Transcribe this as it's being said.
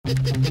Okay,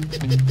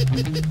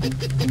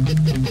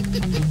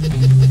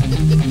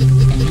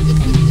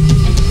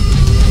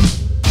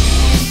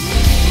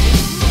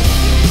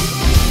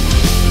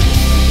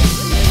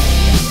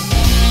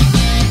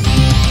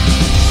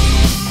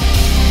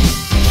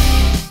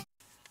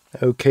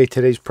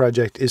 today's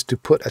project is to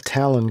put a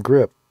Talon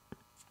grip,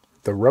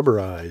 the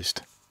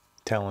rubberized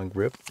Talon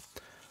grip,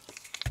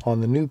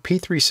 on the new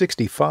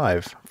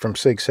P365 from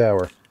SIG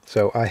Sauer.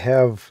 So I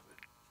have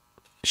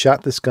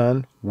shot this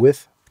gun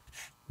with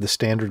the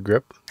standard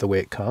grip, the way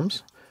it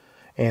comes,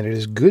 and it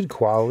is good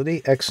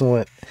quality,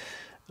 excellent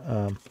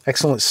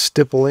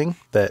stippling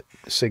that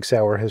SIG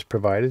Sauer has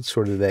provided,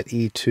 sort of that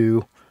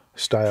E2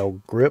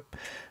 style grip.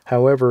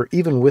 However,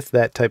 even with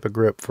that type of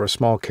grip for a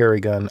small carry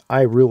gun,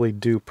 I really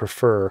do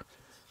prefer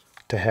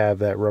to have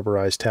that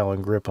rubberized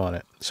Talon grip on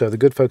it. So the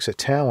good folks at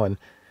Talon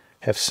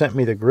have sent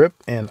me the grip,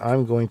 and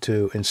I'm going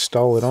to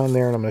install it on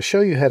there, and I'm going to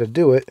show you how to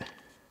do it,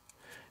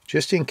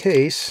 just in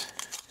case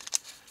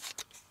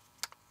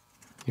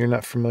you're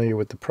not familiar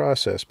with the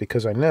process,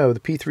 because I know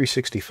the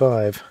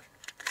P365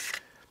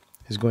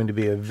 is going to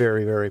be a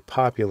very, very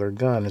popular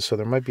gun, and so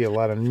there might be a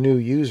lot of new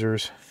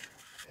users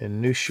and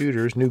new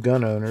shooters, new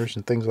gun owners,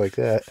 and things like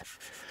that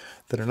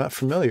that are not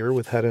familiar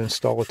with how to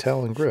install a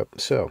Talon grip.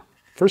 So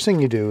first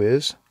thing you do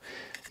is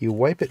you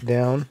wipe it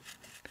down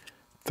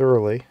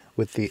thoroughly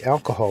with the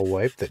alcohol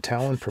wipe that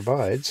Talon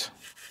provides.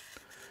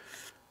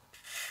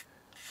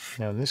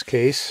 Now in this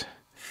case,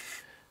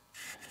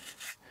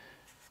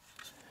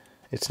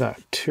 it's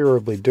not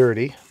terribly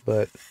dirty,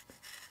 but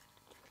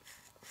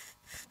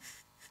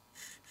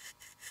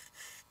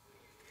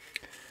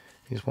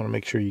you just want to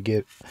make sure you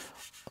get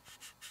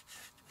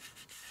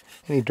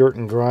any dirt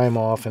and grime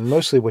off, and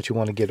mostly what you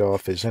want to get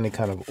off is any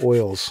kind of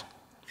oils,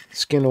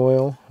 skin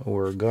oil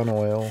or gun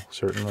oil,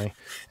 certainly.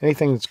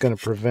 Anything that's going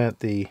to prevent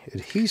the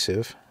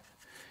adhesive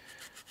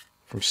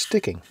from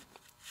sticking.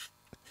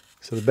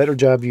 So the better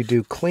job you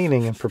do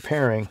cleaning and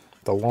preparing,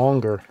 the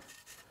longer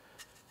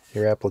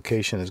your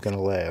application is going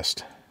to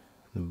last,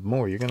 the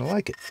more you're going to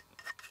like it.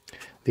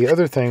 The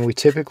other thing we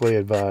typically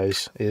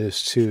advise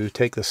is to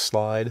take the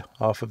slide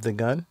off of the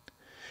gun.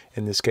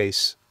 In this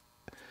case,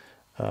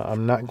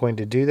 I'm not going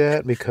to do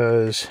that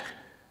because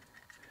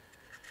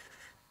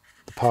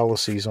the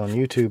policies on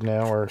YouTube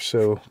now are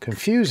so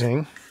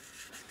confusing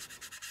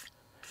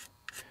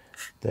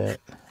that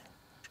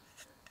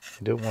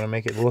I don't want to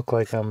make it look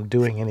like I'm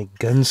doing any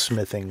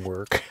gunsmithing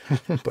work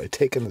by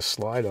taking the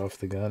slide off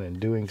the gun and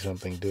doing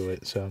something to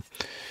it. So,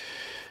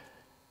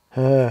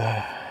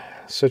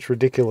 such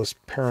ridiculous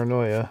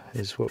paranoia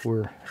is what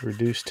we're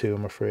reduced to,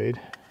 I'm afraid.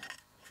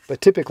 But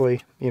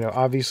typically, you know,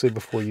 obviously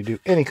before you do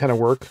any kind of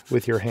work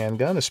with your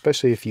handgun,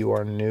 especially if you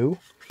are new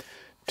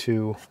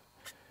to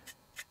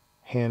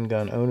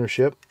handgun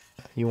ownership,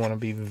 you want to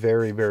be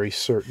very, very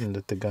certain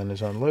that the gun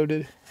is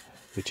unloaded,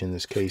 which in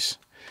this case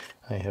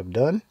I have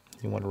done.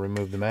 You want to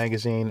remove the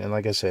magazine, and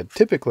like I said,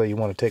 typically you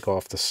want to take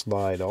off the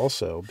slide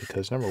also,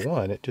 because number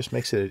one, it just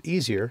makes it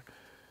easier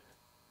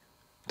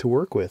to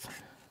work with.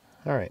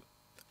 All right,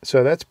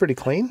 so that's pretty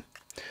clean.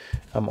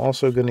 I'm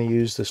also going to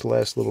use this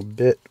last little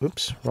bit,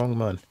 oops, wrong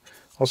one.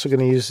 Also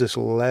going to use this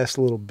last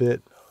little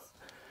bit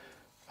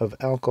of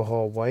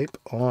alcohol wipe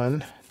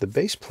on the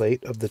base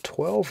plate of the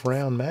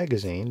 12-round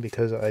magazine,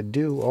 because I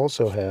do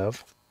also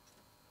have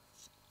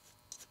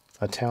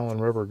a Talon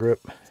rubber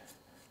grip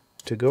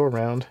to go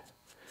around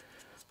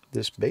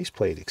this base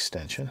plate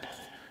extension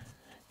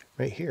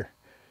right here.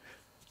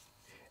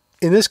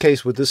 In this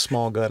case, with this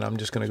small gun, I'm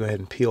just going to go ahead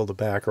and peel the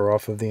backer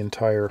off of the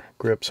entire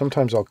grip.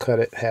 Sometimes I'll cut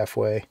it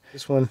halfway.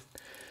 This one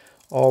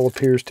all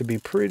appears to be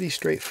pretty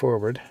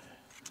straightforward.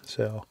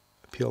 So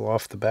peel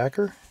off the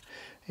backer,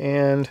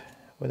 and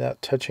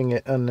without touching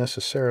it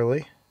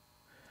unnecessarily,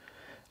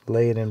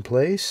 lay it in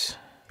place,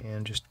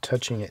 and just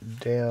touching it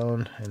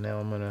down. And now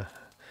I'm going to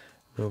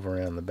move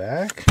around the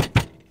back,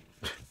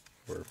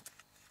 or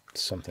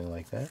something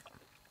like that.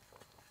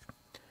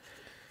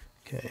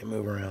 Okay,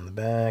 move around the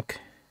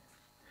back.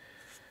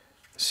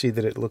 See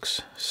that it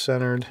looks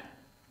centered.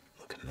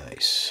 Looking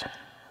nice.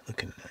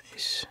 Looking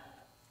nice.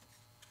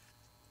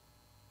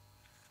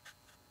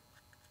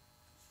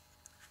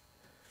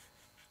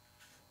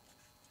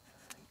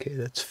 Okay,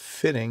 that's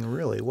fitting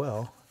really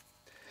well.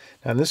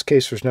 Now in this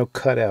case, there's no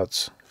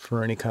cutouts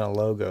for any kind of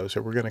logo,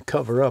 so we're going to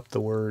cover up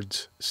the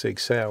words SIG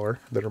Sauer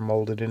that are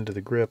molded into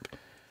the grip.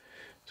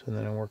 So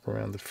then I work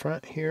around the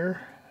front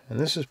here, and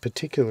this is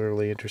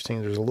particularly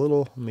interesting. There's a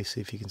little, let me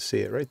see if you can see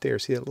it right there.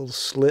 See that little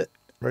slit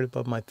right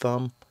above my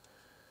thumb?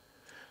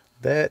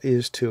 That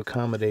is to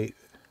accommodate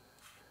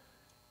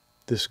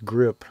this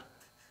grip,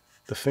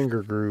 the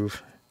finger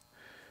groove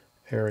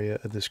area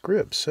of this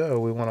grip. So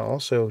we want to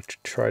also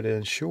try to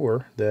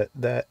ensure that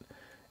that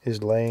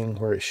is laying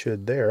where it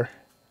should there.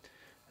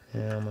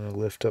 And I'm going to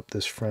lift up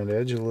this front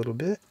edge a little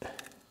bit,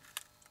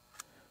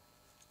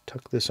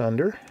 tuck this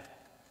under.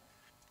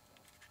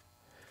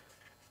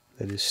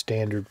 That is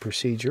standard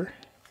procedure.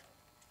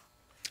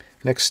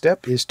 Next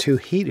step is to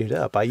heat it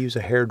up. I use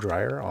a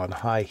hairdryer on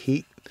high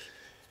heat,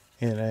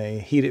 and I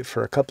heat it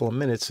for a couple of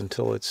minutes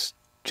until it's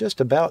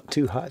just about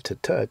too hot to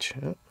touch.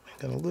 Oh,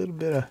 got a little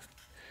bit of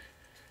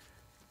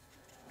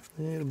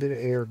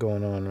air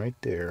going on right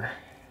there.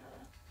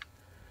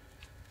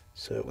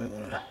 So we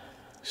want to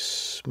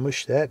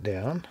smush that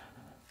down.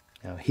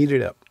 Now heat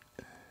it up.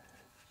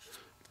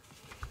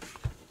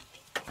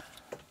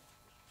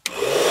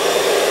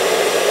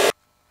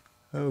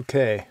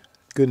 Okay,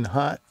 good and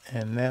hot,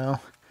 and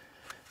now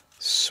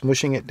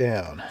smushing it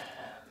down.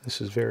 This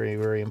is very,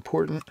 very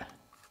important.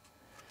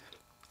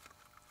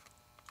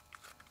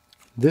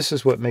 This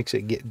is what makes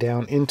it get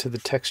down into the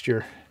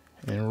texture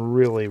and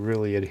really,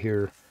 really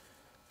adhere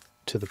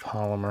to the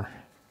polymer.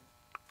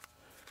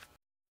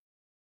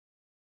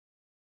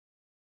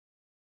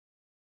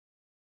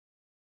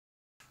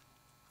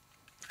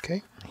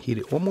 Okay, heat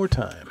it one more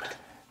time.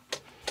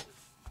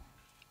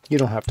 You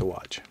don't have to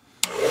watch.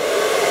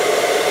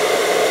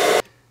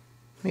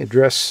 Let me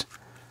address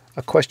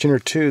a question or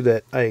two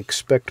that I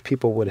expect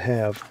people would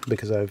have,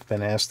 because I've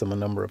been asked them a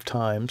number of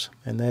times,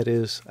 and that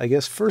is, I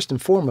guess first and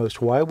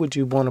foremost, why would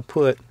you want to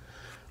put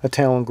a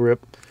Talon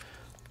grip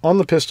on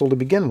the pistol to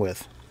begin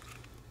with?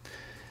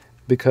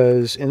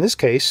 Because in this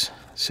case,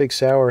 Sig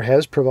Sauer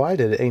has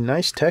provided a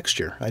nice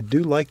texture. I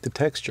do like the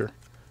texture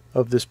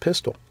of this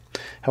pistol.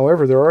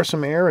 However, there are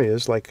some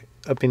areas like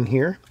up in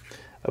here,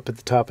 up at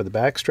the top of the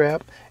back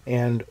strap,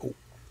 and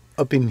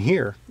up in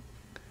here.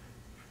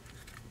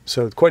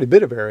 So quite a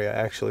bit of area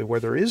actually where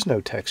there is no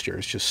texture.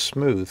 It's just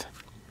smooth.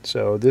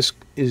 So this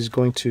is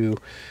going to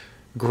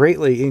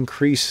greatly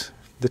increase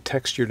the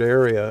textured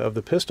area of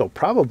the pistol.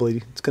 Probably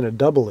it's going to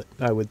double it,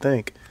 I would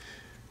think.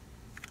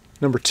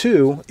 Number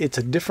two, it's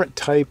a different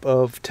type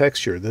of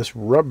texture. This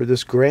rubber,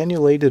 this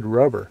granulated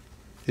rubber,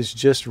 is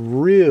just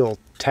real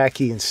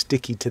tacky and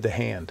sticky to the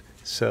hand.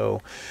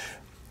 So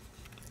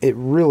it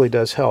really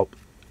does help.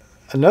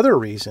 Another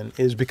reason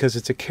is because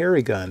it's a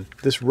carry gun.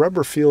 This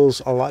rubber feels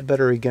a lot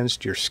better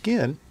against your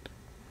skin,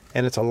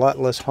 and it's a lot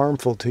less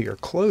harmful to your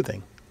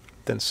clothing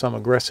than some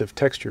aggressive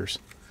textures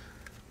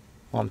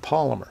on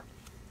polymer.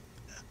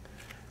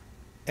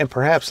 And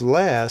perhaps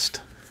last,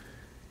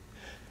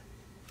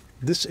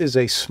 this is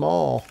a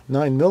small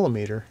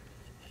 9mm,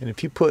 and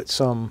if you put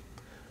some,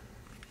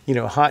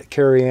 hot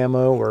carry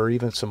ammo or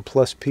even some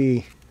plus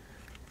P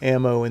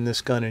ammo in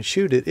this gun and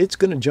shoot it, it's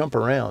going to jump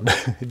around.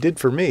 It did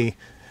for me.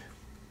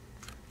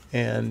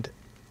 And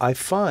I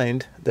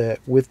find that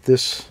with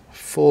this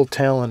full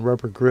Talon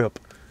rubber grip,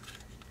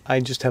 I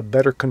just have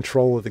better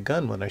control of the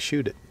gun when I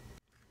shoot it.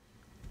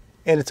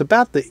 And it's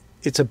about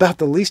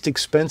the least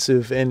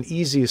expensive and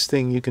easiest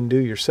thing you can do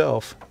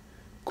yourself,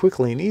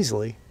 quickly and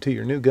easily, to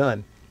your new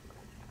gun.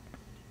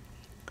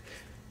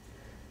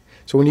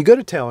 So when you go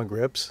to Talon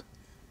grips,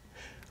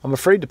 I'm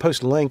afraid to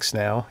post links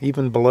now,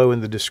 even below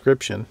in the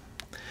description.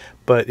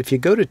 But if you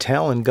go to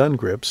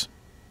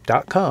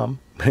talongungrips.com,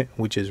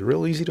 which is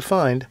real easy to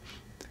find,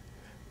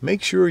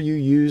 make sure you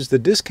use the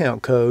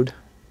discount code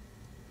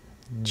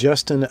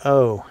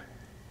JustinO,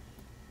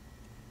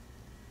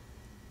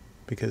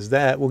 because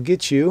that will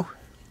get you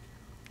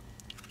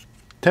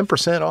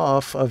 10%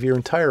 off of your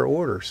entire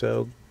order.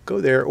 So go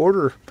there,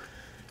 order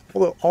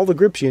all the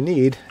grips you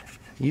need,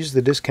 use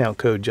the discount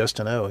code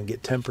JustinO and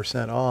get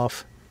 10%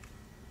 off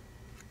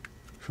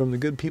from the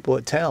good people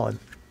at Talon.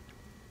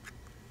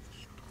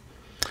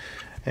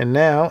 And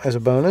now, as a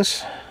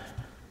bonus,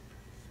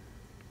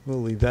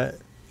 we'll leave that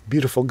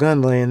beautiful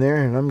gun laying there,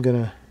 and I'm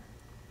going to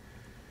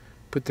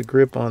put the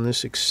grip on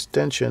this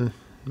extension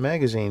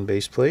magazine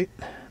base plate.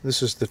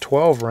 This is the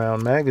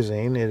 12-round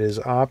magazine. It is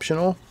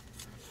optional.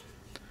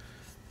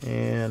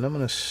 And I'm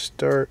going to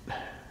start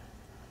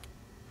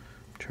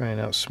trying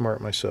to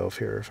outsmart myself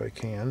here if I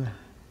can.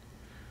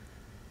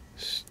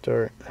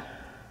 Start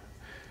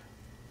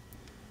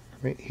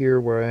right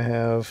here where I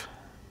have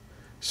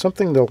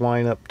something to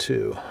line up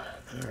to.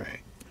 All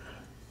right.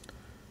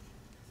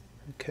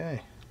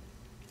 Okay.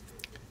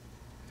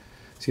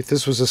 See, if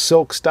this was a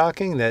silk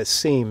stocking, that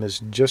seam is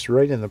just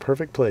right in the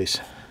perfect place.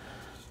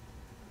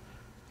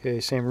 Okay,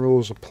 same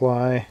rules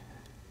apply.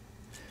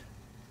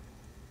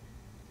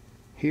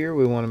 Here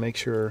we want to make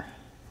sure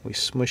we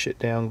smush it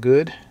down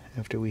good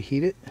after we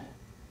heat it.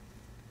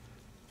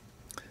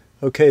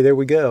 Okay, there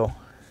we go.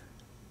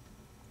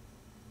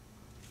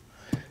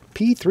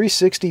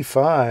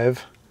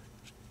 P365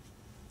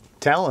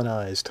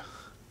 Talonized.